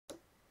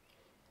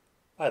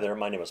Hi there,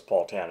 my name is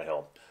Paul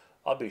Tannehill.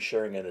 I'll be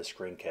sharing in this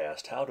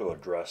screencast how to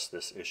address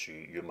this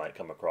issue you might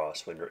come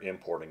across when you're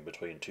importing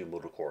between two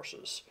Moodle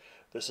courses.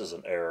 This is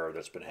an error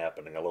that's been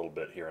happening a little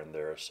bit here and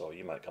there, so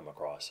you might come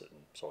across it.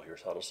 And so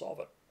here's how to solve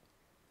it.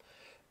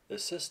 The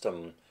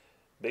system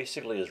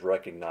basically is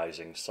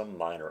recognizing some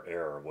minor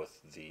error with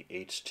the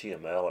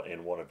HTML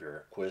in one of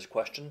your quiz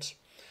questions.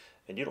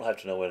 And you don't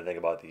have to know anything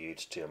about the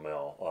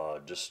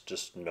HTML.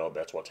 Just know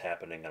that's what's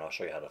happening, and I'll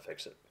show you how to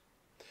fix it.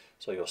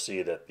 So you'll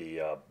see that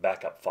the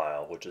backup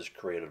file, which is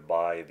created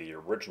by the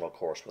original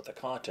course with the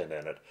content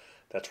in it,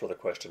 that's where the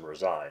question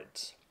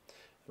resides.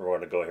 And we're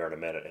going to go here in a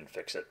minute and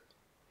fix it.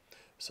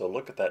 So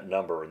look at that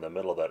number in the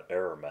middle of that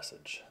error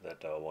message,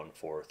 that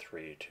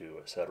 1432,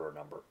 etc.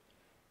 number.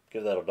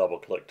 Give that a double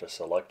click to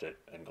select it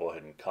and go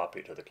ahead and copy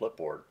it to the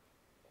clipboard.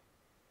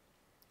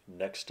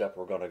 Next step,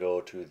 we're going to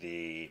go to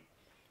the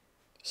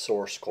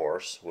source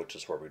course, which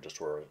is where we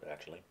just were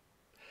actually.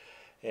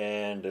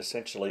 And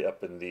essentially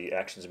up in the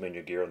actions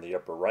menu gear in the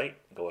upper right,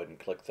 go ahead and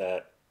click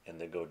that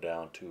and then go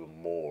down to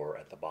more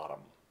at the bottom.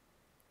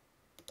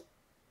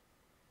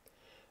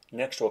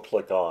 Next we'll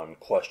click on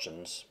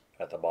questions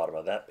at the bottom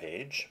of that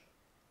page.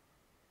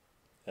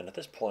 And at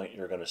this point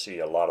you're going to see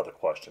a lot of the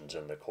questions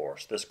in the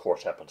course. This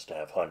course happens to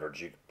have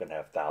hundreds. You can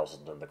have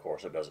thousands in the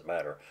course, it doesn't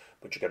matter.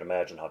 But you can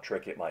imagine how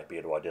tricky it might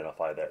be to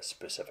identify that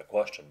specific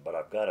question. But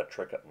I've got a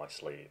trick up my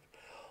sleeve.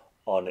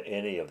 On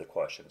any of the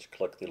questions,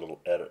 click the little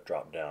edit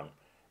drop down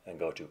and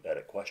go to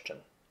Edit Question.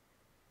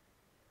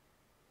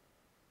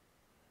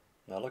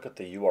 Now look at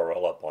the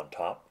URL up on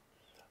top.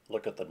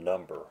 Look at the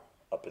number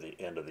up at the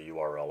end of the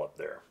URL up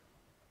there.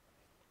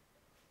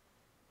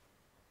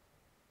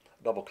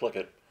 Double click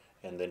it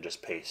and then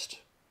just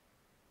paste.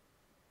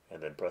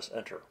 And then press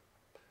Enter.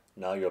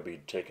 Now you'll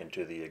be taken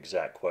to the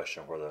exact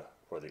question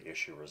where the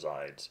issue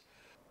resides.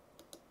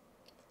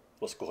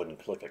 Let's go ahead and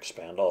click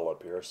Expand All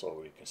up here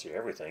so we can see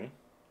everything.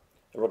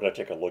 And we're going to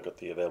take a look at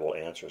the available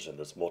answers in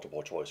this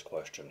multiple choice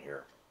question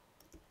here.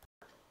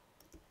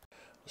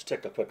 Let's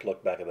take a quick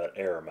look back at that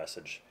error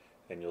message,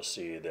 and you'll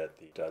see that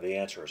the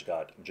answer's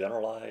got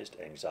generalized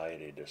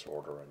anxiety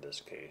disorder in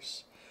this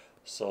case.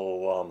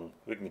 So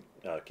we can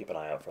keep an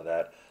eye out for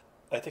that.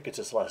 I think it's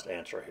this last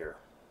answer here.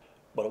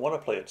 But I want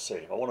to play it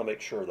safe. I want to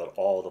make sure that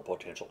all the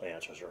potential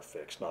answers are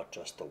fixed, not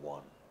just the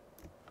one.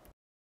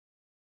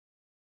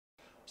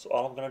 So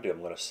all I'm going to do,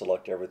 I'm going to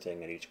select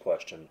everything in each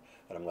question,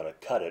 and I'm going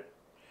to cut it.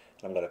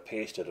 I'm going to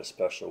paste it a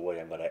special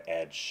way. I'm going to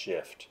add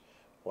shift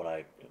when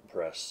I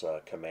press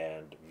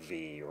Command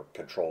V or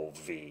Control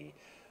V.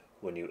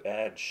 When you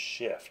add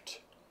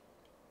shift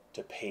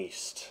to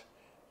paste,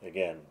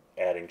 again,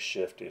 adding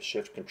shift is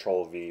Shift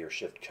Control V or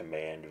Shift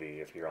Command V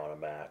if you're on a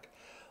Mac.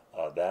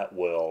 That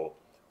will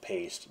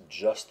paste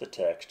just the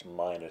text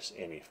minus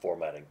any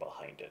formatting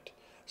behind it.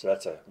 So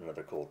that's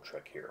another cool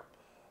trick here.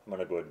 I'm going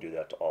to go ahead and do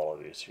that to all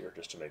of these here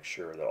just to make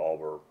sure that all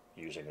we're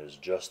using is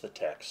just the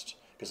text,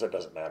 because it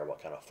doesn't matter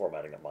what kind of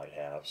formatting it might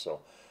have. So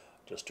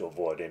just to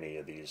avoid any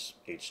of these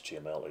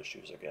HTML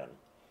issues again.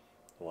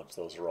 Once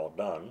those are all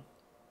done,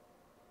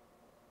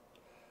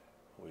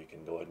 we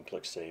can go ahead and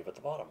click Save at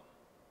the bottom.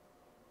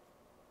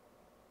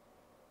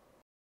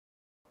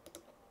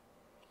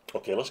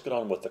 Okay, let's get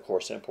on with the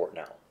course import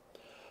now.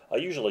 I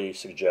usually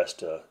suggest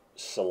to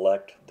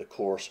select the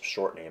course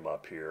short name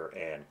up here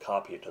and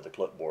copy it to the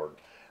clipboard.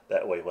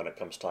 That way when it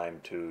comes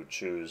time to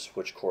choose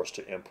which course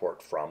to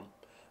import from,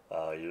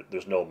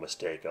 there's no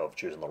mistake of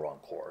choosing the wrong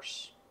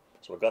course.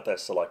 So we've got that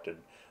selected.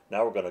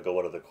 Now we're going to go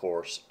into the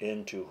course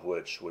into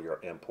which we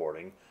are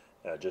importing,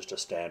 just a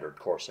standard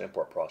course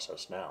import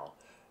process now.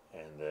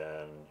 And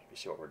then you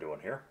see what we're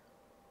doing here.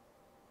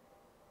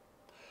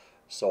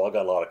 So I've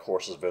got a lot of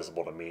courses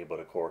visible to me,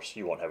 but of course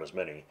you won't have as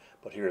many.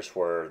 But here's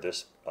where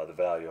this the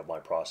value of my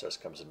process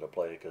comes into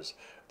play, because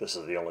this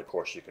is the only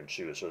course you can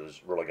choose, so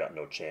there's really got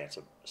no chance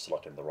of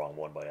selecting the wrong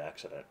one by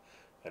accident.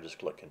 And just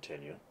click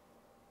Continue.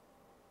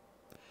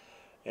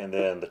 And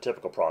then the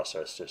typical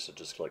process is to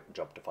just click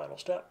Jump to Final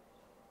Step.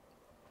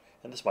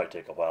 And this might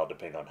take a while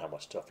depending on how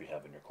much stuff you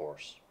have in your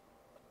course.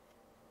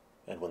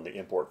 And when the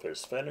import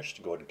is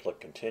finished, go ahead and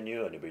click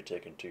Continue, and you'll be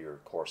taken to your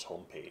course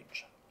home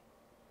page.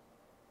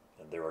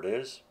 And there it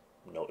is.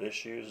 No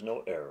issues,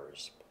 no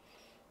errors.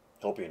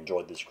 Hope you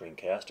enjoyed this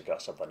screencast and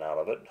got something out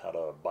of it, how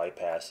to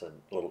bypass a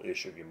little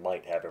issue you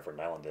might have every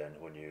now and then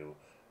when you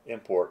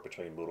import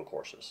between Moodle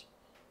courses.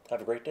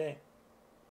 Have a great day.